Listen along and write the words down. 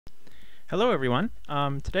Hello everyone.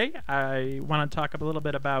 Today I want to talk a little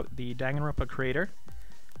bit about the Danganronpa creator,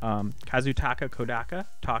 Kazutaka Kodaka,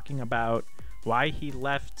 talking about why he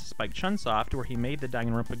left Spike Chunsoft, where he made the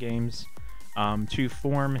Danganronpa games, to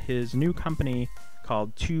form his new company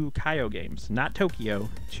called 2Kaio Games. Not Tokyo,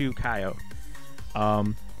 2Kaio.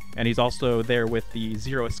 And he's also there with the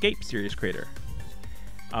Zero Escape series creator.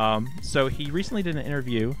 So he recently did an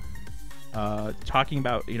interview talking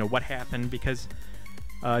about what happened, because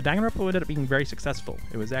Danganronpa ended up being very successful.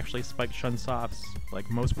 It was actually Spike Chunsoft's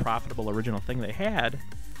most profitable original thing they had,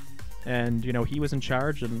 and he was in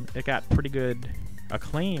charge, and it got pretty good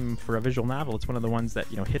acclaim for a visual novel. It's one of the ones that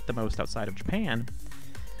hit the most outside of Japan,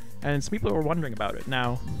 and some people were wondering about it.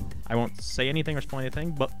 Now, I won't say anything or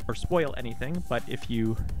spoil anything, but if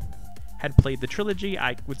you had played the trilogy,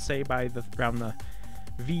 I would say by around the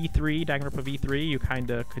V3, Danganronpa V3, you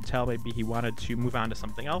kind of could tell maybe he wanted to move on to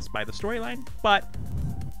something else by the storyline, but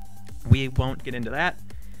we won't get into that.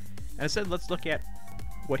 And instead, let's look at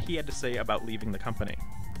what he had to say about leaving the company.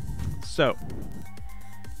 So,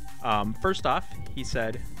 first off, he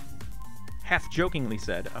said, half-jokingly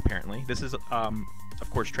said, apparently, this is, of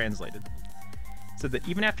course, translated, said that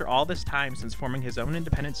even after all this time since forming his own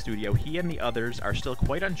independent studio, he and the others are still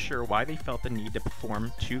quite unsure why they felt the need to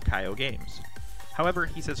form 2Kaio Games. However,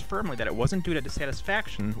 he says firmly that it wasn't due to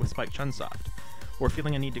dissatisfaction with Spike Chunsoft, or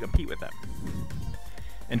feeling a need to compete with them.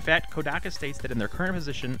 In fact, Kodaka states that in their current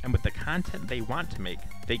position, and with the content they want to make,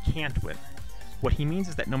 they can't win. What he means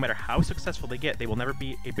is that no matter how successful they get, they will never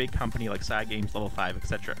be a big company like Cygames, Level 5,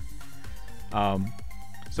 etc.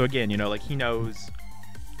 So again, he knows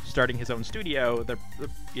starting his own studio,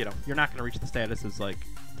 you're not going to reach the status as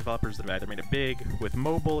developers that have either made it big with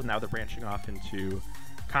mobile, and now they're branching off into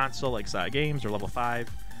console like Cygames or Level 5,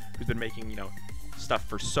 who's been making stuff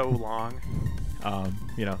for so long.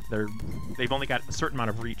 They've only got a certain amount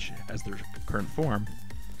of reach as their current form.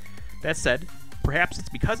 That said, perhaps it's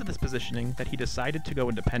because of this positioning that he decided to go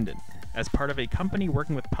independent. As part of a company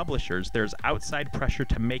working with publishers, there's outside pressure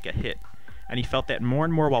to make a hit, and he felt that more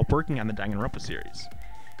and more while working on the Danganronpa series.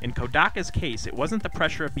 In Kodaka's case, it wasn't the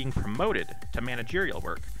pressure of being promoted to managerial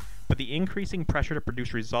work, but the increasing pressure to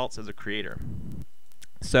produce results as a creator.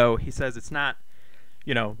 So he says it's not,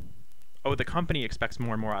 the company expects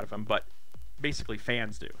more and more out of him, but basically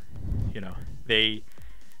fans do. They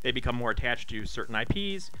become more attached to certain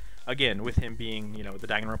IPs. Again, with him being, the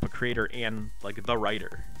Danganronpa creator and the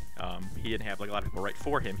writer. He didn't have a lot of people write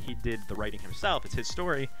for him. He did the writing himself. It's his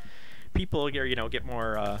story. People get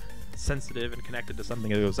more sensitive and connected to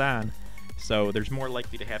something that goes on. So there's more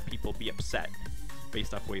likely to have people be upset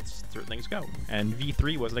based off the way certain things go. And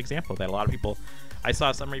V3 was an example of that. A lot of people, I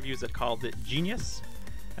saw some reviews that called it genius,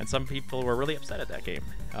 and some people were really upset at that game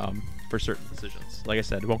for certain decisions. Like I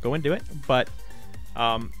said, won't go into it, but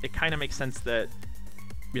it kind of makes sense that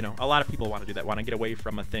a lot of people want to do that, want to get away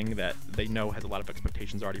from a thing that they know has a lot of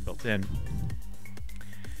expectations already built in.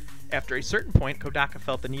 After a certain point, Kodaka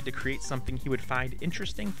felt the need to create something he would find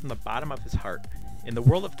interesting from the bottom of his heart. In the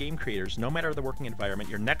world of game creators, no matter the working environment,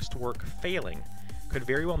 your next work failing could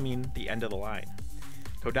very well mean the end of the line.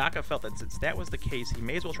 Kodaka felt that since that was the case, he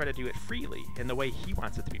may as well try to do it freely, in the way he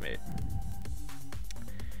wants it to be made.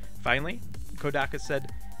 Finally, Kodaka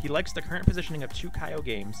said he likes the current positioning of 2Kaio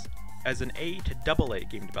Games as an A to AA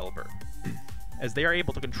game developer, as they are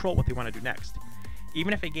able to control what they want to do next,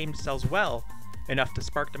 even if a game sells well enough to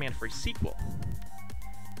spark demand for a sequel.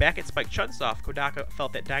 Back at Spike Chunsoft, Kodaka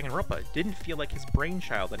felt that Danganronpa didn't feel like his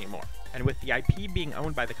brainchild anymore, and with the IP being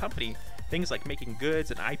owned by the company, things like making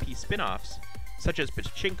goods and IP spin-offs, such as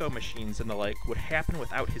pachinko machines and the like, would happen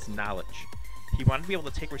without his knowledge. He wanted to be able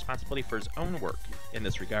to take responsibility for his own work in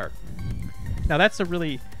this regard. Now that's a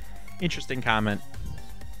really interesting comment,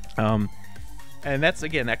 and that's,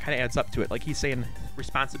 again, that kind of adds up to it. He's saying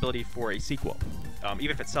responsibility for a sequel. Even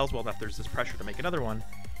if it sells well enough, there's this pressure to make another one,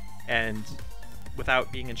 and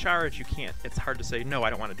without being in charge, it's hard to say, no, I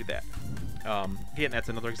don't want to do that. Again, that's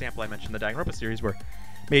another example I mentioned, the Danganronpa series, where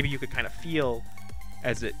maybe you could kind of feel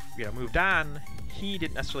as it moved on, he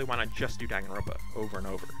didn't necessarily want to just do Danganronpa over and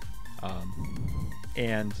over.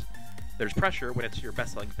 And there's pressure when it's your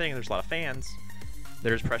best-selling thing, there's a lot of fans,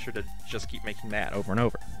 there's pressure to just keep making that over and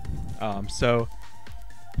over. So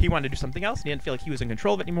he wanted to do something else, and he didn't feel like he was in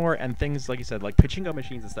control of it anymore, and things, like you said, like pachinko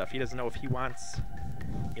machines and stuff, he doesn't know if he wants,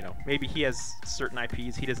 maybe he has certain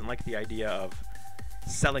IPs, he doesn't like the idea of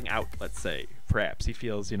selling out, let's say, perhaps. He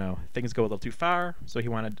feels, things go a little too far, so he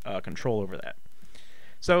wanted control over that.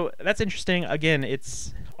 So that's interesting. Again,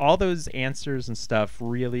 it's all those answers and stuff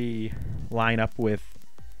really line up with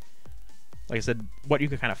like I said, what you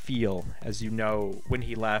could kind of feel as you know when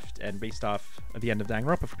he left, and based off of the end of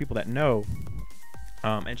Danganronpa for people that know.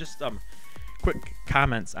 And just quick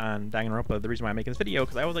comments on Danganronpa. The reason why I'm making this video,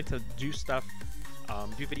 because I always like to do stuff,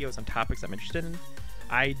 do videos on topics I'm interested in.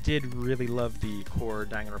 I did really love the core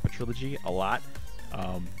Danganronpa trilogy a lot.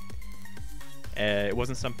 It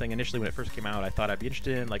wasn't something initially when it first came out I thought I'd be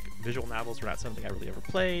interested in. Like, visual novels were not something I really ever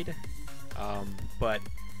played. But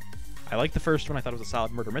I liked the first one. I thought it was a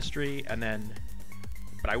solid murder mystery,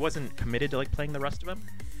 but I wasn't committed to like playing the rest of them.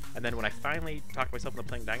 And then when I finally talked myself into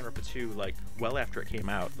playing Danganronpa 2, like well after it came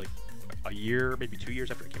out, like a year, maybe 2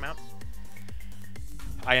 years after it came out,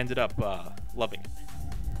 I ended up loving it.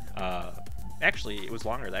 Actually, it was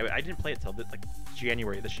longer. I didn't play it till like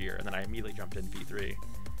January this year, and then I immediately jumped in V3.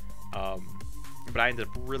 But I ended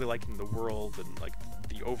up really liking the world and like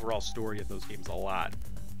the overall story of those games a lot.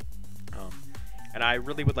 And I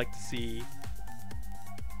really would like to see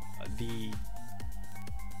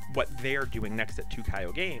what they're doing next at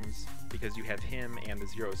Tukayo Games, because you have him and the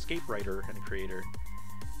Zero Escape writer and creator.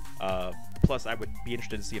 Plus, I would be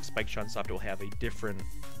interested to see if Spike Chunsoft will have a different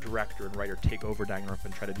director and writer take over Danganronpa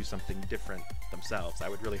and try to do something different themselves. I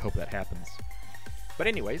would really hope that happens. But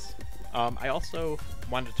anyways, I also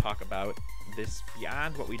wanted to talk about this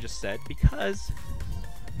beyond what we just said, because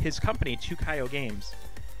his company, Tukayo Games,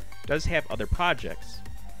 does have other projects,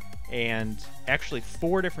 and actually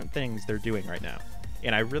 4 different things they're doing right now.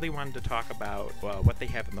 And I really wanted to talk about what they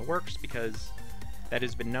have in the works, because that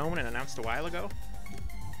has been known and announced a while ago,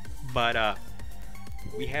 but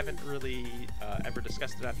we haven't really ever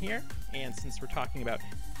discussed it on here. And since we're talking about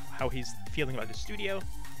how he's feeling about his studio,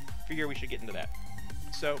 I figure we should get into that.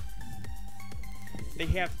 So they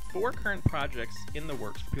have 4 current projects in the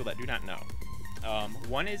works for people that do not know.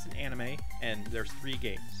 One is an anime, and there's 3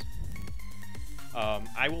 games.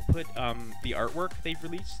 I will put the artwork they've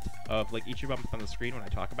released of like each of them up on the screen when I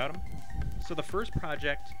talk about them. So the first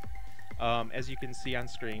project, as you can see on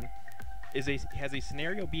screen, has a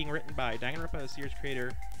scenario being written by Danganronpa series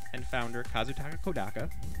creator and founder Kazutaka Kodaka,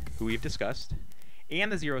 who we've discussed,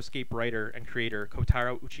 and the Zero Escape writer and creator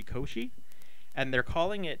Kotaro Uchikoshi, and they're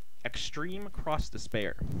calling it Extreme Cross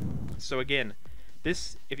Despair. So again,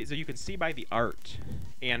 so you can see by the art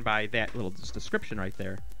and by that little description right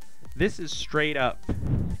there, this is straight up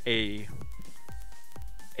a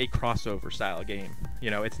crossover style game. You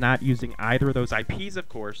know, it's not using either of those IPs, of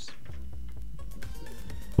course,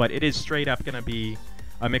 but it is straight up going to be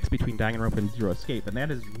a mix between Danganronpa and Zero Escape, and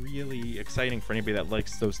that is really exciting for anybody that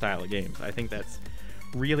likes those style of games. I think that's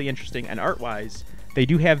really interesting, and art-wise, they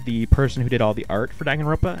do have the person who did all the art for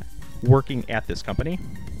Danganronpa working at this company.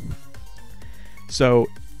 So,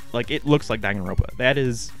 like, it looks like Danganronpa. That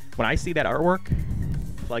is, when I see that artwork,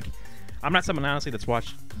 like, I'm not someone, honestly, that's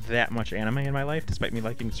watched that much anime in my life, despite me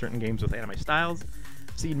liking certain games with anime styles.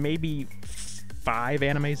 I've seen maybe 5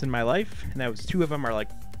 animes in my life, and that was 2 of them are like,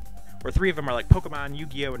 or 3 of them are like Pokemon,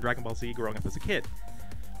 Yu-Gi-Oh, and Dragon Ball Z growing up as a kid.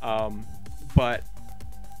 But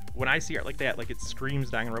when I see art like that, like, it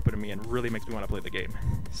screams Danganronpa to me and really makes me want to play the game.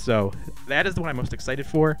 So that is the one I'm most excited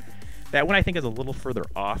for. That one I think is a little further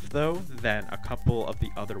off, though, than a couple of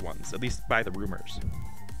the other ones, at least by the rumors.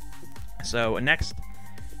 So next,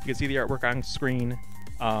 you can see the artwork on screen.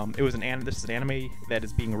 This is an anime that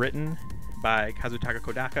is being written by Kazutaka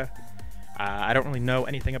Kodaka. I don't really know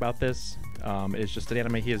anything about this. It's just an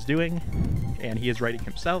anime he is doing, and he is writing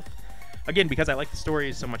himself. Again, because I like the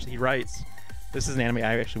stories so much that he writes, this is an anime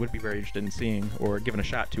I actually would be very interested in seeing, or giving a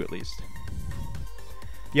shot to at least.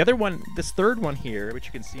 The other one, this third one here, which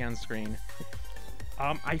you can see on screen,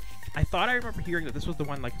 I thought I remember hearing that this was the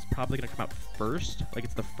one like is probably going to come out first, like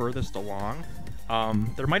it's the furthest along.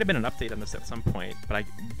 There might have been an update on this at some point, but I'm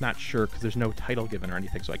not sure because there's no title given or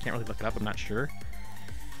anything, so I can't really look it up. I'm not sure.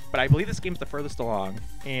 But I believe this game's the furthest along,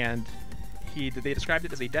 and they described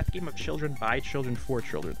it as a death game of children by children for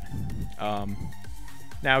children.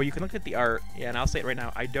 Now, you can look at the art, and I'll say it right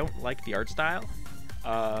now, I don't like the art style.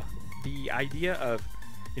 The idea of,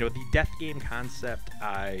 the death game concept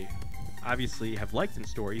I obviously have liked in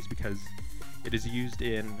stories because it is used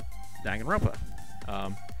in Danganronpa,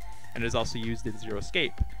 and it is also used in Zero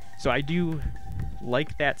Escape. So I do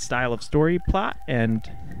like that style of story plot and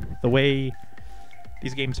the way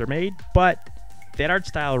these games are made, but that art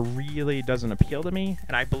style really doesn't appeal to me,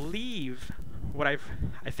 and I believe I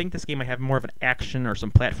think this game might have more of an action or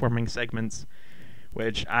some platforming segments,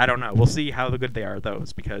 which I don't know. We'll see how good they are,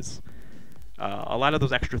 those, because a lot of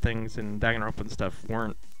those extra things in Danganronpa and stuff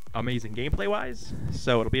weren't amazing gameplay-wise,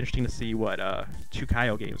 so it'll be interesting to see what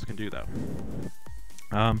Tukayo Games can do, though.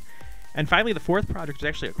 And finally, the fourth project is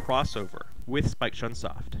actually a crossover with Spike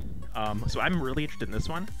Chunsoft. So I'm really interested in this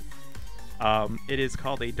one. It is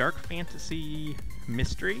called a dark fantasy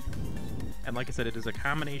mystery, and like I said, it is a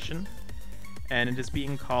combination, and it is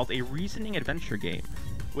being called a reasoning adventure game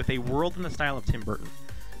with a world in the style of Tim Burton.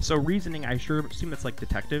 So reasoning, I sure assume that's like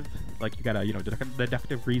detective, like you gotta,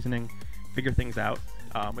 deductive reasoning, figure things out,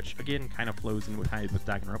 which again kind of flows in with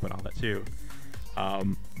Danganronpa and all that too.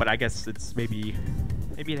 But I guess it's maybe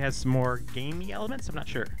it has some more gamey elements. I'm not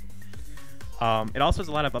sure. It also has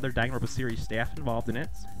a lot of other Danganronpa series staff involved in it.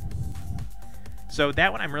 So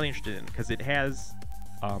that one I'm really interested in because it has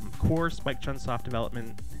core Spike Chunsoft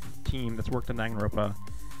development team that's worked on Danganronpa,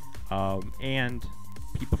 and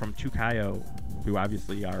people from Tukayo, who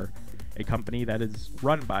obviously are a company that is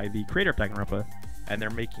run by the creator of Danganronpa, and they're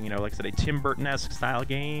making, like I said, a Tim Burton-esque style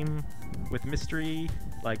game with mystery.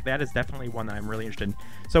 Like, that is definitely one that I'm really interested in.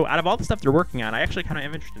 So out of all the stuff they're working on, I actually kind of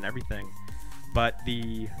am interested in everything, but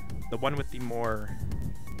the one with the more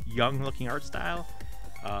young-looking art style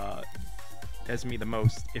has me the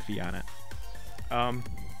most iffy on it.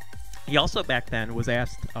 He also back then was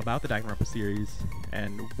asked about the Danganronpa series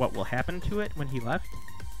and what will happen to it when he left.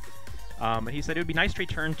 And he said it would be nice to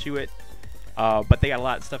return to it, but they got a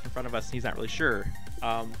lot of stuff in front of us and he's not really sure.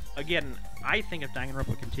 Again, I think if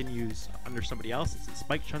Danganronpa continues under somebody else, since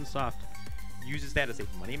Spike Chunsoft uses that as a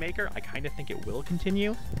moneymaker, I kind of think it will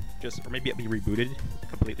continue, or maybe it'll be rebooted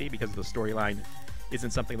completely because the storyline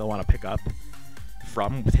isn't something they'll want to pick up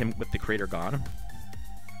from with the creator gone.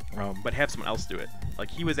 But have someone else do it.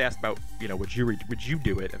 Like, he was asked about, would you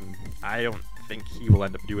do it? And I don't think he will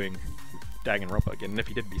end up doing Danganronpa again. And if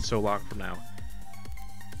he did, it'd be so long from now.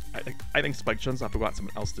 I think Spike Chunsoft would want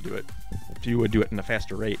someone else to do it. If you would do it in a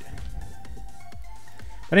faster rate.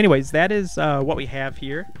 But anyways, that is what we have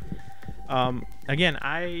here. Again,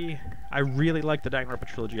 I really liked the Danganronpa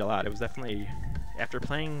trilogy a lot. It was definitely,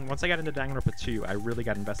 once I got into Danganronpa 2, I really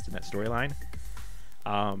got invested in that storyline.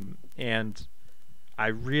 And I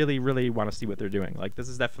really, really want to see what they're doing. Like, this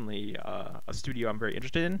is definitely a studio I'm very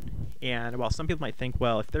interested in. And while some people might think,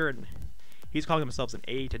 well, if they're he's calling themselves an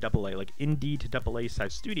A to AA, like indie to AA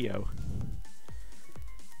size studio,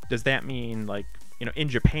 does that mean, like, in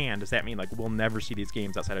Japan, does that mean, like, we'll never see these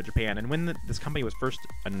games outside of Japan? And when this company was first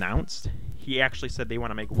announced, he actually said they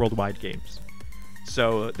want to make worldwide games.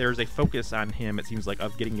 So there's a focus on him, it seems like,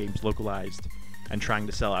 of getting games localized and trying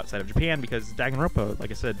to sell outside of Japan, because Danganronpa,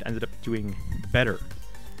 like I said, ended up doing better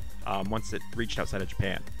once it reached outside of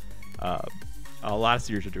Japan. A lot of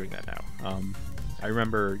series are doing that now. I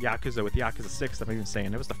remember Yakuza with Yakuza 6, I'm even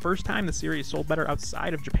saying, it was the first time the series sold better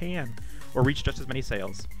outside of Japan, or reached just as many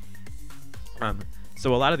sales.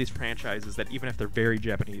 So a lot of these franchises that, even if they're very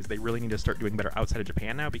Japanese, they really need to start doing better outside of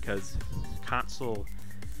Japan now, because console,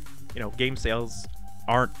 game sales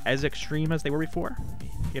aren't as extreme as they were before.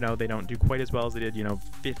 They don't do quite as well as they did,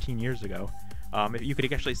 15 years ago. If you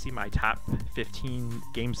could actually see my top 15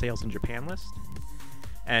 game sales in Japan list,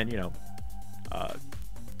 and,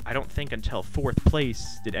 I don't think until 4th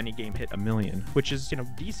place did any game hit 1 million, which is,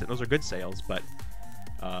 decent. Those are good sales, but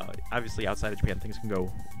obviously outside of Japan, things can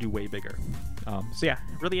do way bigger. So yeah,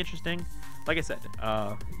 really interesting. Like I said,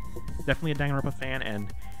 definitely a Danganronpa fan,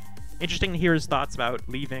 and interesting to hear his thoughts about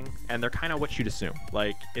leaving, and they're kind of what you'd assume.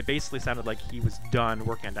 Like, it basically sounded like he was done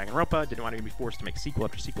working on Danganronpa, didn't want to be forced to make sequel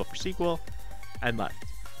after sequel after sequel, and left.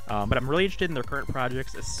 But I'm really interested in their current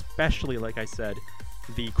projects, especially, like I said,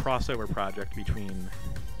 the crossover project between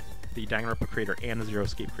the Danganronpa creator and the Zero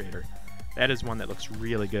Escape creator. That is one that looks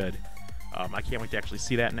really good. I can't wait to actually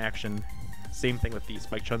see that in action. Same thing with the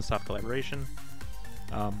Spike Chunsoft collaboration.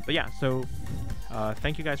 But yeah, so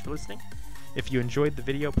thank you guys for listening. If you enjoyed the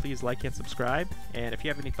video, please like and subscribe. And if you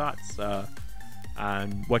have any thoughts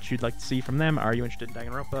on what you'd like to see from them, are you interested in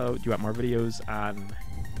Danganronpa? Do you want more videos on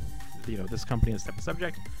this company and this type of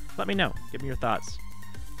subject? Let me know. Give me your thoughts.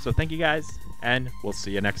 So thank you guys, and we'll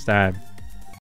see you next time.